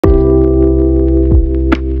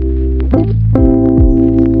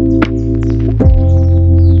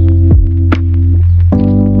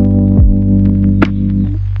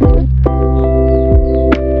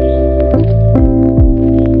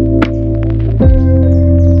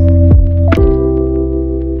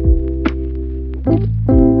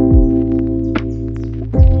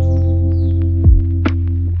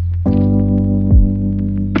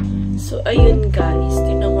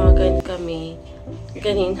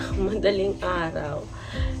ng madaling araw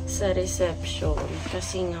sa reception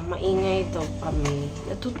kasi nga maingay daw kami.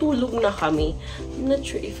 Natutulog na kami. I'm not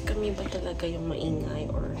sure if kami ba talaga yung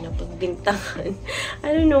maingay or napagbintangan. I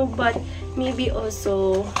don't know, but maybe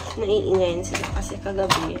also naiingayin sila kasi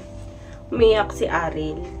kagabi umiyak si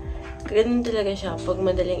Aril. Ganun talaga siya pag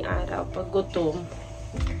madaling araw, pag gutom.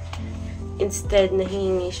 Instead na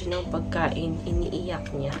hihingi siya ng pagkain, iniiyak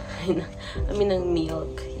niya. Ng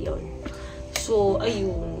milk. Yun. So,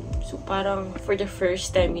 ayun. So, parang for the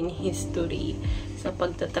first time in history, sa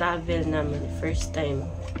pagta-travel namin, first time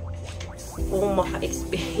kung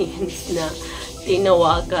maka-experience na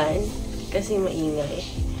tinawagan kasi maingay.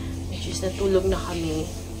 Which is, natulog na kami.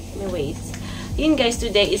 Anyways, yun guys,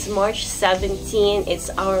 today is March 17. It's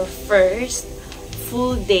our first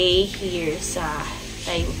full day here sa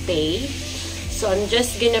Taipei. So, I'm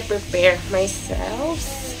just gonna prepare myself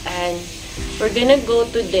and we're gonna go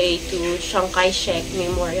today to Chiang Kai-Shek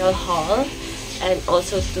Memorial Hall and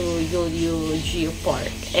also to Yulyu Park.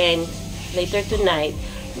 And later tonight,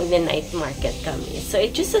 magna-night market kami. So,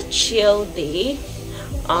 it's just a chill day.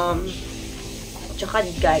 Tsaka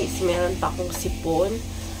guys, meron pa akong sipon.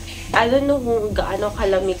 I don't know kung gaano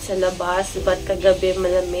kalamig sa labas, but kagabi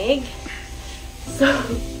malamig. So,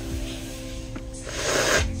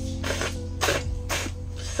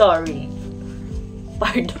 sorry.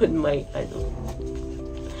 Pardon my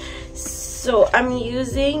So, I'm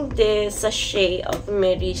using this sachet of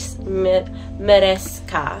Meresca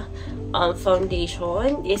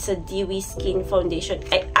foundation. It's a dewy skin foundation.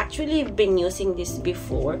 I actually been using this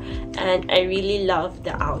before and I really love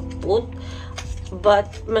the output. But,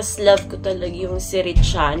 mas love ko talaga yung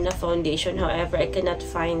Sirichan na foundation. However, I cannot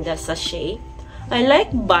find the sachet. I like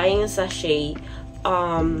buying sachet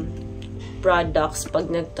products pag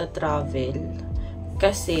nagta-travel.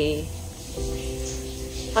 Kasi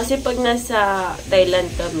pag nasa Thailand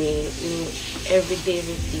kami, everyday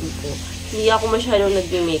routine ko, hindi ako masyadong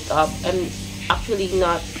nag-makeup. I'm actually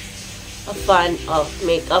not a fan of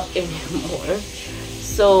makeup anymore.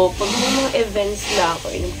 So, pag may mga events na ako,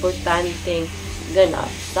 importanteng ganap,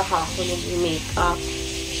 saka ako nag-makeup.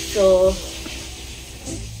 So,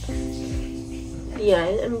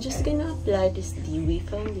 yan, I'm just gonna apply this dewy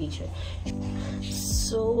foundation.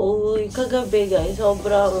 So, kagabi guys,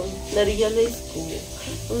 sobrang na-realize ko,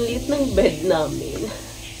 ang liit ng bed namin.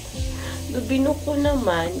 Gabino ko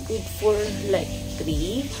naman, good for like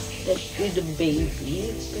 3, like with the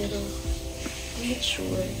baby. Pero, I'm not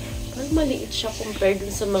sure. Parang maliit siya compared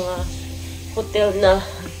dun sa mga hotel na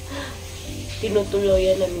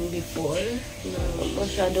tinutuloyan namin before, na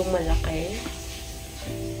masyadong malaki.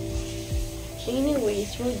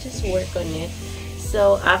 Anyways, we'll just work on it.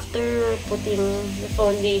 So, after putting the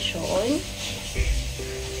foundation,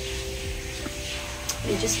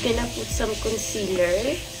 I'm just gonna put some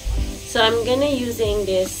concealer. So, I'm gonna using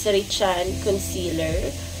this Sirichan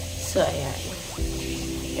concealer. So, ayan.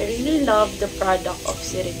 I really love the product of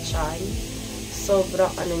Sirichan.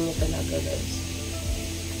 Sobrang ano niya talaga, guys.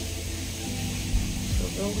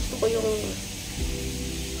 Sobrang gusto ko yung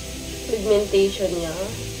pigmentation niya.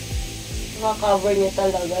 Cover niya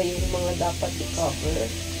talaga yung mga dapat i-cover.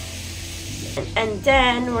 And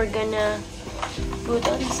then, we're gonna put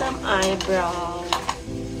on some eyebrow.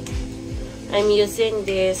 I'm using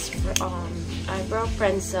this eyebrow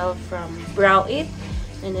pencil from Brow It.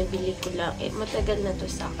 Na nabili ko lang. Matagal na to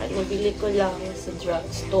sa akin. Nabili ko lang sa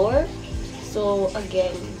drugstore. So,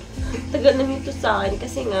 again, tagal na nito sa akin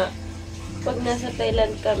kasi nga, pag nasa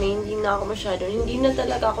Thailand kami, hindi na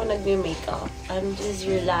talaga ako nagme-makeup. I'm just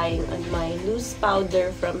relying on my loose powder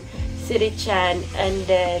from Sirichan and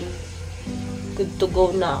then good to go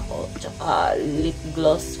na ako. Tsaka lip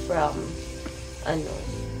gloss from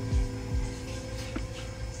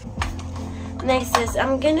Next is,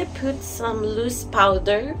 I'm gonna put some loose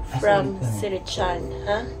powder from Sirichan.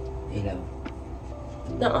 Huh? Ilaw.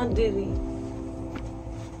 Naadiri.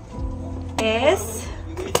 Yes.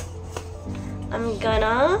 I'm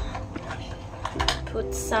gonna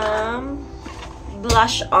put some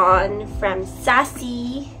blush on from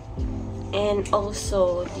Sassy and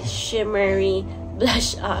also the shimmery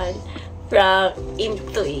blush on from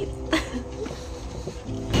Into It.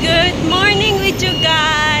 Good morning with you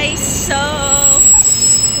guys! So,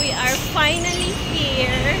 we are finally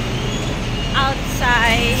here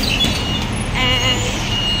outside and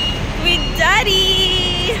with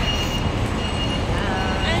Daddy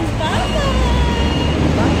and Baba.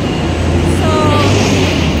 So,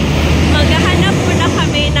 maghahanap muna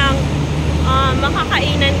kami ng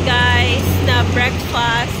makakainan guys na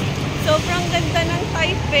breakfast. Sobrang ganda ng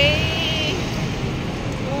Taipei.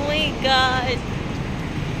 Oh my God.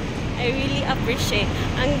 I really appreciate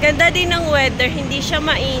Ang ganda din ng weather, hindi siya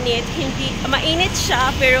mainit, mainit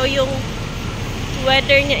siya, pero yung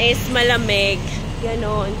weather niya is malamig.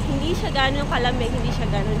 Ganon. Hindi siya ganon kalamig, hindi siya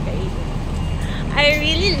ganon kainit. I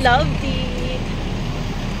really loved it.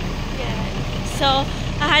 Yeah. So,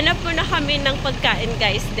 hahanap muna kami ng pagkain,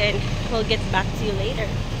 guys. Then, we'll get back to you later.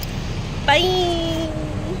 Bye!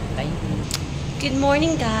 Bye! Good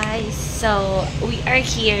morning, guys. So, we are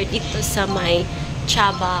here dito sa may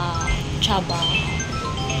Chaba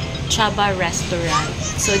restaurant.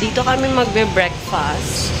 So, dito kami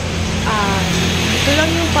magbe-breakfast. Ito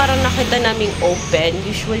lang yung parang nakita naming open.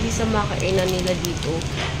 Usually, sa mga kainan nila dito,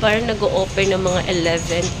 parang nag-o-open ng mga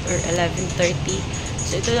 11 or 11:30.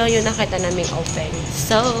 So, ito lang yung nakita naming open.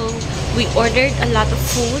 So, we ordered a lot of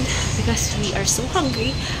food because we are so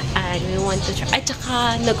hungry and we want to try. At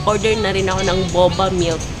saka, nag-order na rin ako ng boba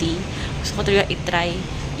milk tea. Gusto ko talaga itry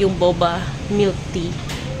yung boba milk tea.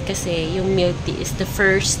 Kasi yung milk tea is the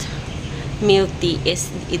first milk tea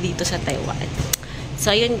is dito sa Taiwan. So,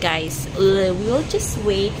 yun guys. We'll just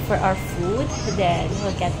wait for our food. Then,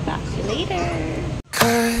 we'll get back to you later.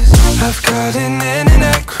 Cause I've got an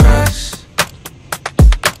internet crush.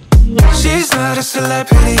 She's not a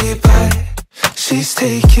celebrity, but she's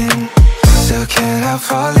taken. Still can't help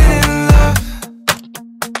falling in love.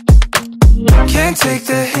 Can't take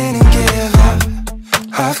the hint and give up.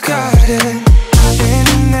 I've got an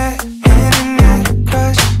internet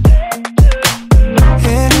crush.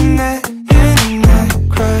 Internet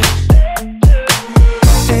crush.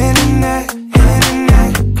 Internet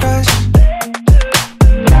crush.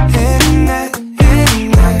 Internet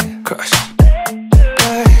crush.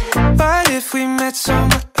 But if we met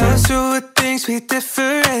somewhere else, would things be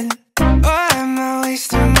different? Or am I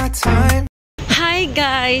wasting my time? Hi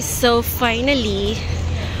guys! So finally,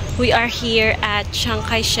 we are here at Chiang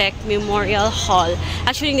Kai-Shek Memorial Hall.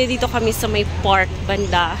 Actually, nandito kami sa may park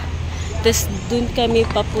banda. Tapos dun kami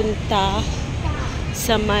papunta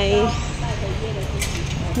sa may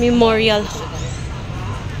memorial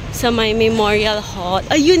hall.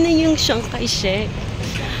 Ayun na yung Chiang Kai-Shek.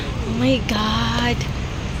 Oh my God!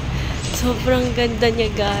 Sobrang ganda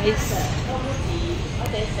niya, guys.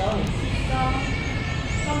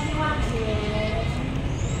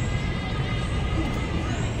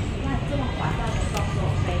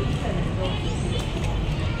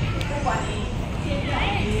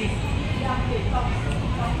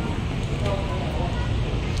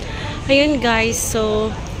 Ayun guys,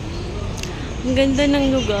 so ang ganda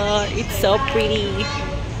ng lugar. It's so pretty.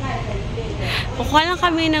 Kukuha lang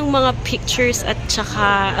kami ng mga pictures at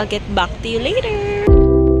saka I'll get back to you later.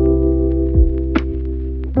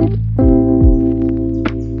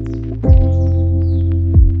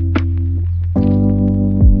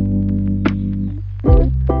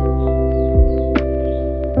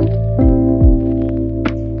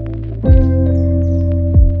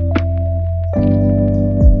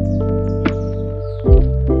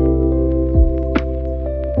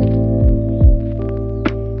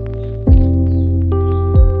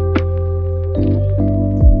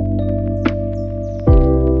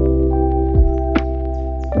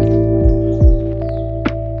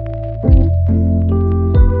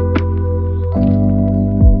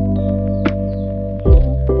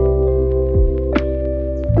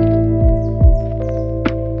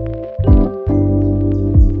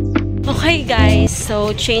 Okay guys,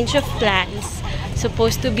 so change of plans.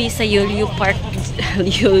 Supposed to be sa Yulyu Park,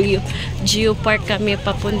 Geo Park kami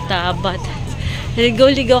papunta, but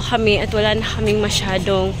ligaw-ligaw kami at wala na kaming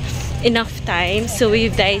masyadong enough time. So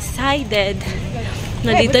we've decided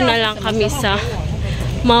na dito na lang kami sa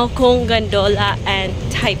Maokong, Gondola, and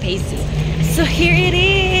Taipei Zoo. So here it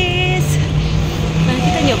is!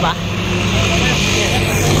 Nakikita nyo ba?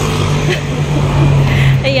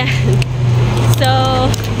 Ayan. So,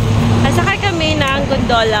 asakay kami ng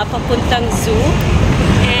gondola papuntang zoo.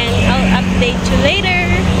 And I'll update you later.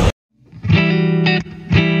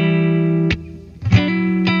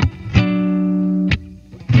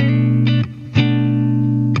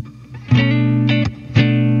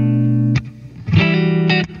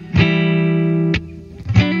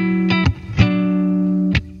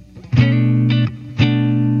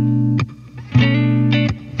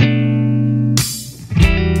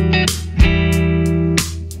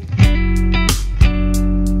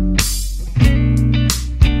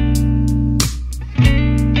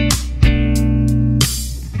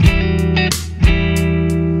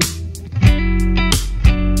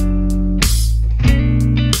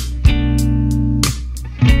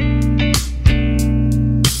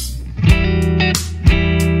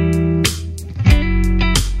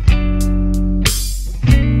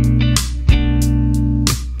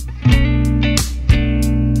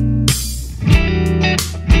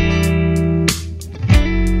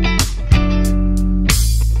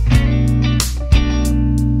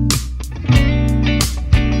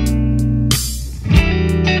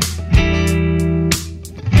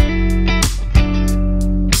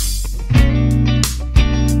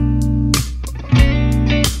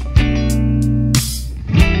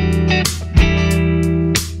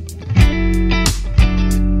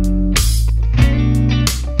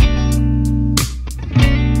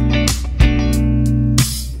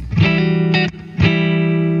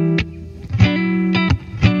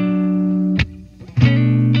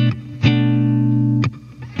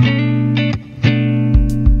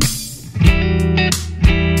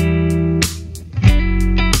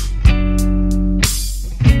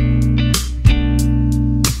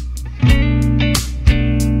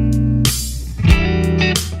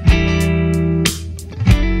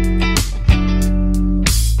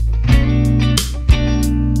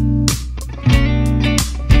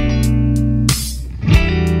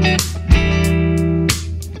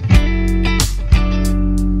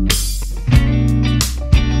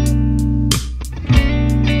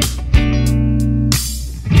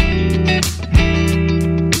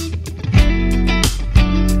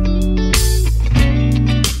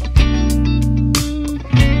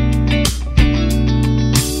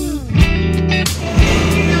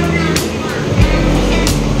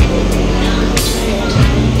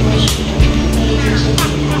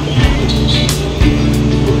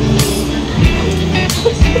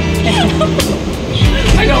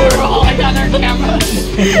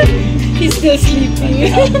 still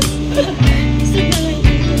sleeping.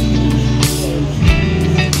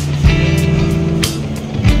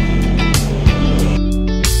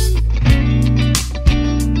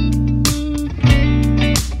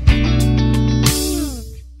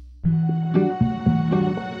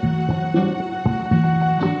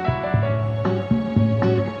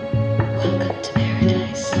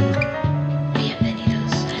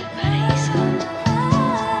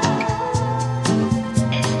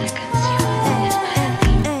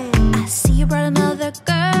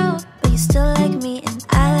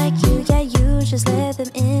 Just let them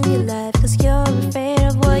in your life, 'cause you're afraid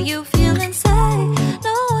of what you feel inside.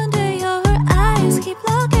 No wonder your eyes keep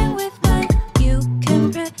looking with mine. You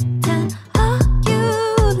can pretend all you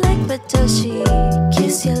like, but does she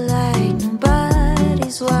kiss you like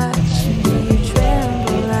nobody's watching? Do you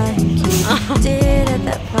tremble like you did at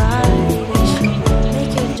that party? Did she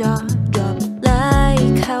make your jaw drop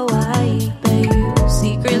like Hawaii? But you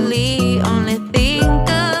secretly only think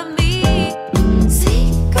of me.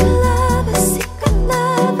 Secret lover, secret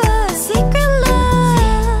lover, secret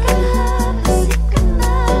love, secret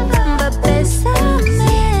lover. But bésame,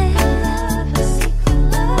 secret lover,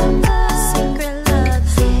 secret love,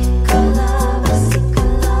 secret lover,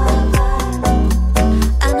 secret lover.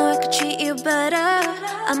 I know I could treat you better.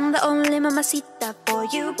 I'm the only mamacita for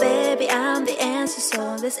you, baby. I'm the answer, so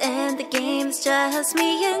let's end the game. It's just me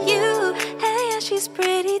and you. Hey, yeah, she's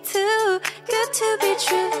pretty too. Good to be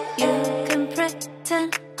true. You can pretend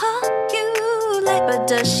all you like, but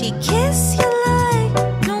does she kiss you like